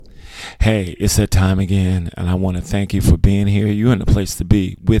Hey, it's that time again, and I want to thank you for being here. You're in the place to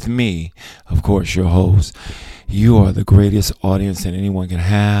be with me, of course, your host. You are the greatest audience that anyone can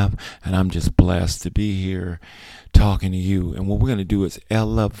have, and I'm just blessed to be here talking to you. And what we're going to do is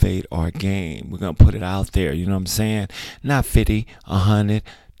elevate our game. We're going to put it out there, you know what I'm saying? Not 50, 100,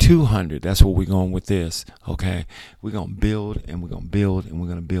 200. That's what we're going with this, okay? We're going to build, and we're going to build, and we're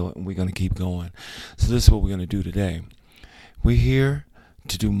going to build, and we're going to keep going. So this is what we're going to do today. We're here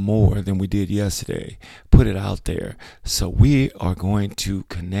to do more than we did yesterday. Put it out there. So we are going to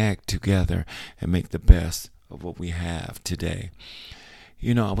connect together and make the best of what we have today.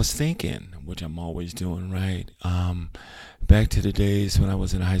 You know, I was thinking, which I'm always doing, right? Back to the days when I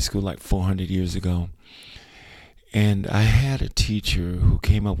was in high school, like 400 years ago. And I had a teacher who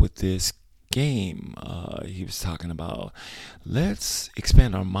came up with this game. He was talking about, let's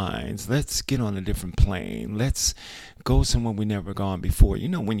expand our minds. Let's get on a different plane. Let's go somewhere we never gone before. You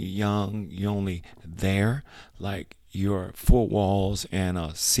know, when you're young, you're only there, like your four walls and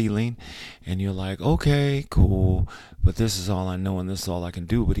a ceiling, and you're like, okay, cool, but this is all I know and this is all I can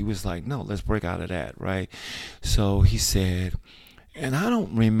do. But he was like, no, let's break out of that, right? So he said, and I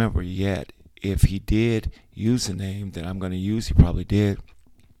don't remember yet if he did use the name that I'm going to use. He probably did.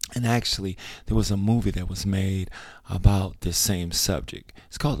 And actually, there was a movie that was made about this same subject.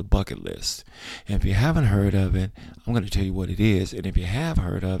 It's called The Bucket List. And if you haven't heard of it, I'm going to tell you what it is. And if you have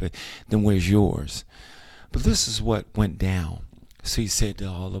heard of it, then where's yours? But this is what went down. So he said to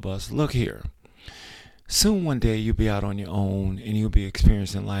all of us, look here. Soon one day you'll be out on your own and you'll be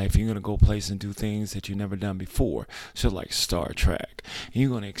experiencing life. You're going to go places and do things that you've never done before. So like Star Trek. And you're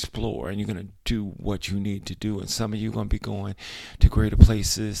going to explore and you're going to do what you need to do. And some of you are going to be going to greater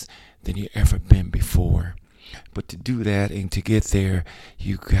places than you've ever been before. But to do that and to get there,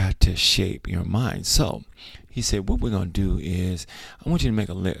 you got to shape your mind. So he said, what we're going to do is I want you to make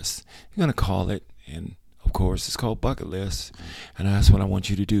a list. You're going to call it, and of course it's called Bucket List. And that's what I want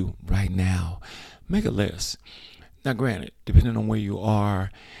you to do right now. Make a list. Now, granted, depending on where you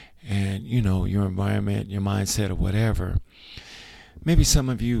are and, you know, your environment, your mindset, or whatever, maybe some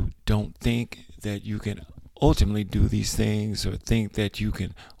of you don't think that you can ultimately do these things or think that you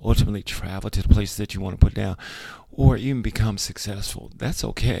can ultimately travel to the places that you want to put down or even become successful. That's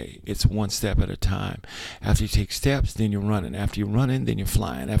okay. It's one step at a time. After you take steps, then you're running. After you're running, then you're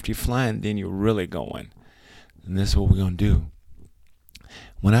flying. After you're flying, then you're really going. And this is what we're going to do.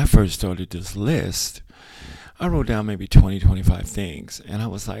 When I first started this list, I wrote down maybe 20, 25 things. And I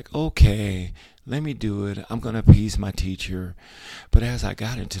was like, okay, let me do it. I'm going to appease my teacher. But as I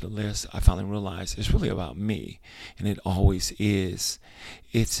got into the list, I finally realized it's really about me. And it always is.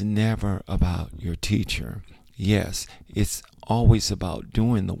 It's never about your teacher. Yes, it's always about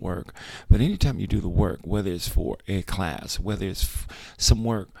doing the work. But anytime you do the work, whether it's for a class, whether it's some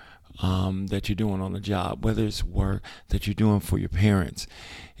work that you're doing on the job, whether it's work that you're doing for your parents,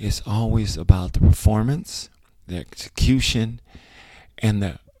 it's always about the performance, the execution, and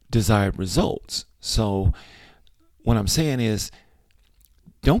the desired results. So what I'm saying is,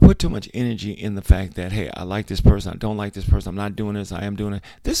 don't put too much energy in the fact that, hey, I like this person, I don't like this person, I'm not doing this, I am doing it.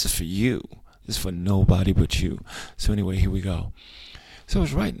 This is for you. This is for nobody but you. So anyway, here we go. So I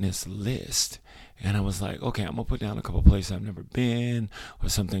was writing this list. And I was like, okay, I'm going to put down a couple places I've never been or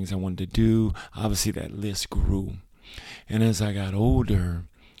some things I wanted to do. Obviously, that list grew. And as I got older,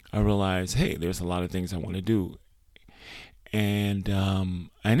 I realized, hey, there's a lot of things I want to do. And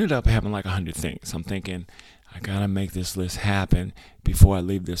I ended up having like 100 things. I'm thinking, I got to make this list happen before I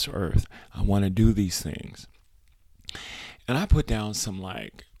leave this earth. I want to do these things. And I put down some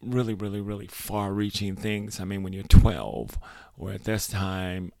like really, really, really far-reaching things. I mean, when you're 12, or at this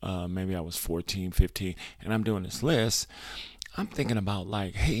time, maybe I was 14, 15, and I'm doing this list, I'm thinking about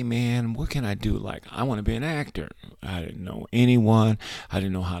like, hey, man, what can I do? Like, I want to be an actor. I didn't know anyone. I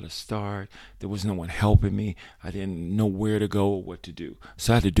didn't know how to start. There was no one helping me. I didn't know where to go or what to do.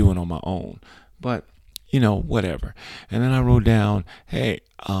 So I had to do it on my own. But you know, whatever. And then I wrote down, hey,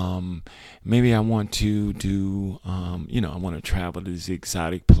 maybe I want to do, I want to travel to these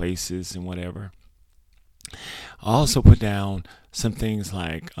exotic places and whatever. I also put down some things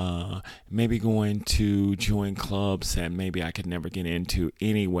like maybe going to join clubs that maybe I could never get into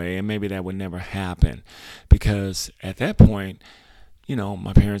anyway, and maybe that would never happen because at that point, you know,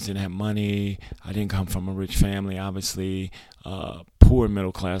 my parents didn't have money. I didn't come from a rich family, obviously. Poor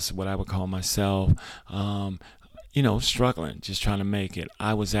middle class, what I would call myself. Struggling, just trying to make it.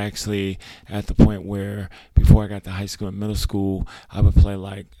 I was actually at the point where before I got to high school and middle school, I was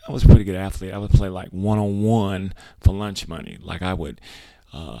a pretty good athlete. I would play like one-on-one for lunch money. Like I would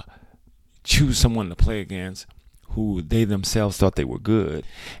choose someone to play against who they themselves thought they were good.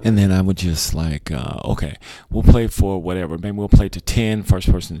 And then I would just like, okay, we'll play for whatever. Maybe we'll play to 10, first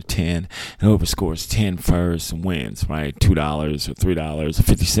person to 10, and whoever scores 10 first wins, right? $2 or $3 or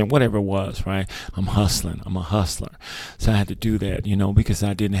 50 cents, whatever it was, right? I'm hustling. I'm a hustler. So I had to do that, because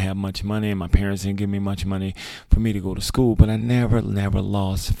I didn't have much money and my parents didn't give me much money for me to go to school. But I never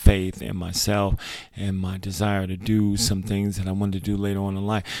lost faith in myself and my desire to do some things that I wanted to do later on in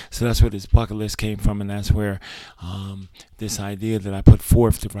life. So that's where this bucket list came from, and that's where this idea that I put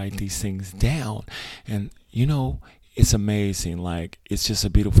forth to write these things down. And it's amazing. Like, it's just a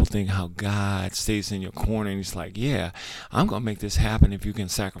beautiful thing how God stays in your corner, and he's like, yeah, I'm going to make this happen if you can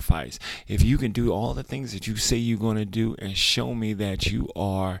sacrifice. If you can do all the things that you say you're going to do and show me that you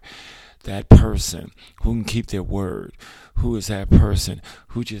are that person who can keep their word, who is that person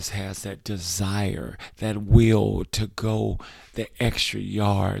who just has that desire, that will to go the extra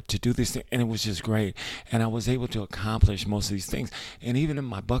yard to do this thing. And it was just great. And I was able to accomplish most of these things. And even in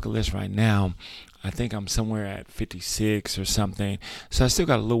my bucket list right now, I think I'm somewhere at 56 or something. So I still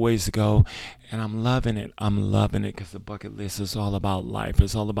got a little ways to go. And I'm loving it. I'm loving it because the bucket list is all about life.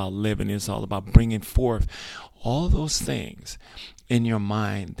 It's all about living. It's all about bringing forth all those things in your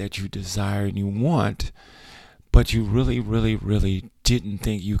mind that you desire and you want, but you really, really, really didn't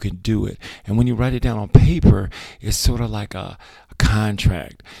think you could do it. And when you write it down on paper, it's sort of like a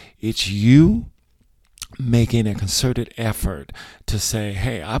contract. It's you making a concerted effort to say,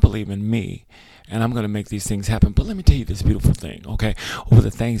 hey, I believe in me, and I'm going to make these things happen. But let me tell you this beautiful thing, okay? Over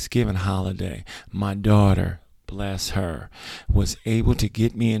the Thanksgiving holiday, my daughter, bless her, was able to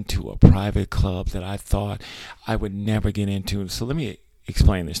get me into a private club that I thought I would never get into. So let me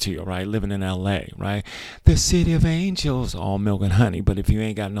explain this to you, right? Living in LA, right? The city of angels, all milk and honey. But if you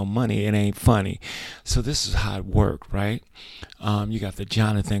ain't got no money, it ain't funny. So this is how it worked, right? You got the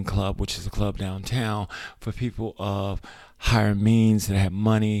Jonathan Club, which is a club downtown for people of higher means that have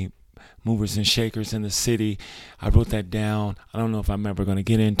money, movers and shakers in the city. I wrote that down. I don't know if I'm ever going to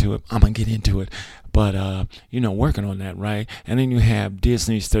get into it. I'm going to get into it. But, working on that, right? And then you have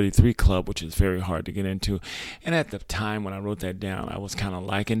Disney's 33 Club, which is very hard to get into. And at the time when I wrote that down, I was kind of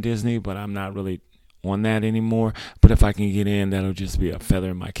liking Disney, but I'm not really on that anymore. But if I can get in, that'll just be a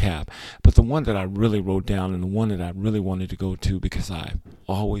feather in my cap. But the one that I really wrote down and the one that I really wanted to go to, because I've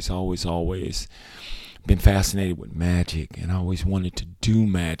always been fascinated with magic, and I always wanted to do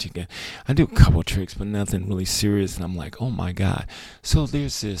magic. And I do a couple tricks, but nothing really serious. And I'm like, oh my God. So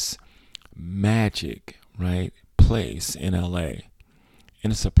there's this magic, right, place in LA.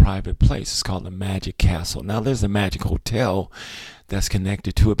 And it's a private place. It's called the Magic Castle. Now there's a Magic Hotel that's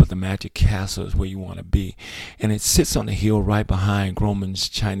connected to it, but the Magic Castle is where you want to be. And it sits on a hill right behind Grauman's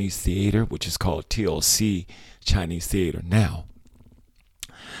Chinese Theater, which is called TLC Chinese Theater now.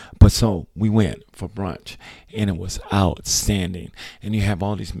 But so we went for brunch, and it was outstanding. And you have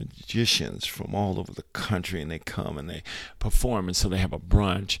all these magicians from all over the country, and they come and they perform. And so they have a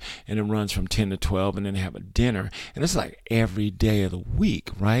brunch, and it runs from 10 to 12, and then they have a dinner. And it's like every day of the week,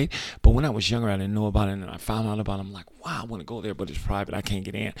 right? But when I was younger, I didn't know about it, and I found out about it. I'm like, wow, I want to go there, but it's private. I can't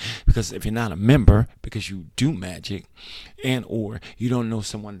get in. Because if you're not a member, because you do magic, and or you don't know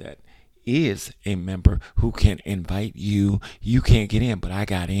someone that is a member who can invite you, you can't get in. But I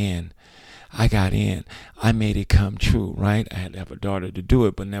got in. I made it come true, right? I had to have a daughter to do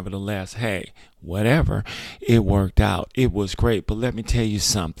it, but nevertheless, hey, whatever, it worked out. It was great. But let me tell you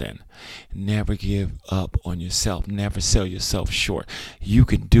something. Never give up on yourself. Never sell yourself short. You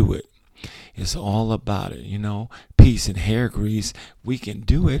can do it. It's all about it, peace and hair grease. We can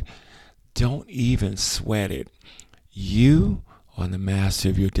do it. Don't even sweat it. You are the master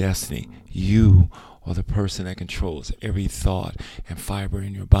of your destiny. You are the person that controls every thought and fiber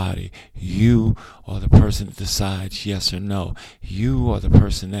in your body. You are the person that decides yes or no. You are the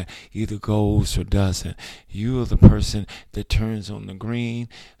person that either goes or doesn't. You are the person that turns on the green,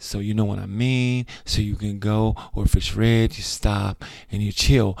 so you know what I mean, so you can go, or if it's red, you stop and you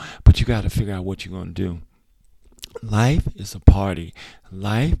chill. But you got to figure out what you're going to do. Life is a party.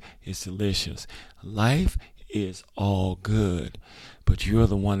 Life is delicious. Life is all good, but you're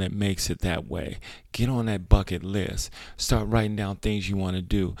the one that makes it that way. Get on that bucket list. Start writing down things you want to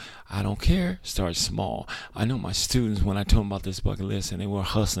do. I don't care. Start small. I know my students, when I told them about this bucket list, and they were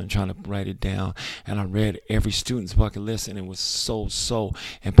hustling, trying to write it down, and I read every student's bucket list, and it was so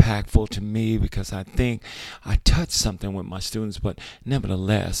impactful to me, because I think I touched something with my students. But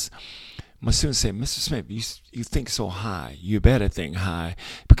nevertheless, my students say, Mr. Smith, you think so high. You better think high,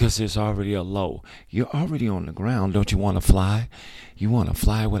 because there's already a low. You're already on the ground. Don't you want to fly? You want to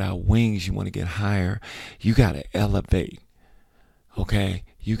fly without wings. You want to get higher. You got to elevate. Okay?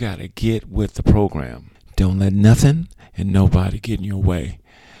 You got to get with the program. Don't let nothing and nobody get in your way,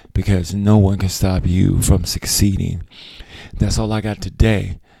 because no one can stop you from succeeding. That's all I got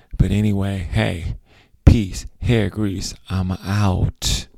today. But anyway, hey, peace, hair grease. I'm out.